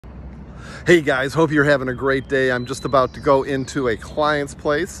Hey guys, hope you're having a great day. I'm just about to go into a client's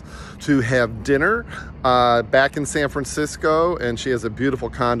place to have dinner back in San Francisco, and she has a beautiful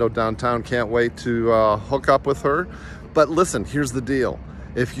condo downtown. Can't wait to hook up with her. But listen, here's the deal.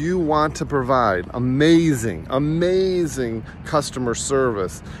 If you want to provide amazing customer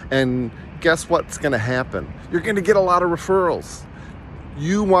service, and guess what's going to happen? You're going to get a lot of referrals.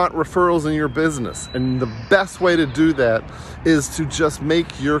 You want referrals in your business, and the best way to do that is to just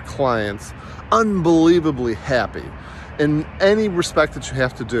make your clients unbelievably happy in any respect that you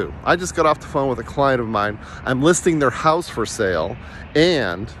have to do. I just got off the phone with a client of mine. I'm listing their house for sale,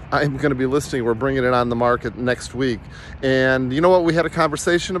 and I'm going to be listing, we're bringing it on the market next week. And you know what we had a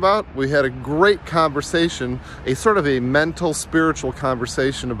conversation about? We had a great conversation, a sort of a mental, spiritual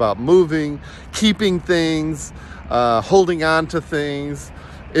conversation about moving, keeping things, holding on to things.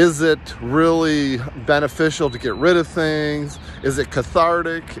 Is it really beneficial to get rid of things? Is it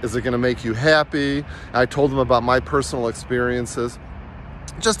cathartic? Is it going to make you happy? I told them about my personal experiences.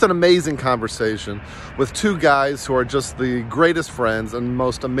 Just an amazing conversation with two guys who are just the greatest friends and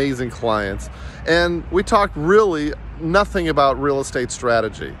most amazing clients. And we talked really nothing about real estate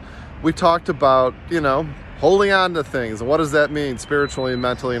strategy. We talked about, holding on to things, and what does that mean spiritually and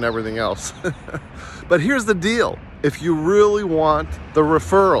mentally and everything else. But here's the deal. If you really want the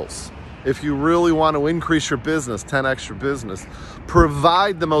referrals, if you really want to increase your business, 10x your business,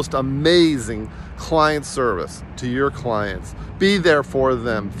 provide the most amazing client service to your clients. Be there for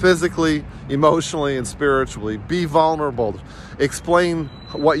them physically, emotionally, and spiritually. Be vulnerable. Explain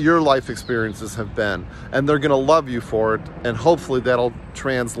what your life experiences have been, and they're going to love you for it, and hopefully that'll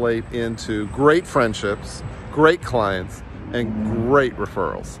translate into great friendships, great clients, and great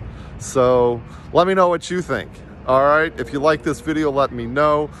referrals. So let me know what you think. All right, if you like this video, let me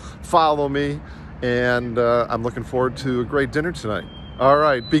know. Follow me, and I'm looking forward to a great dinner tonight. All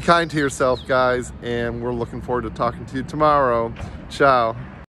right, be kind to yourself, guys, and we're looking forward to talking to you tomorrow. Ciao.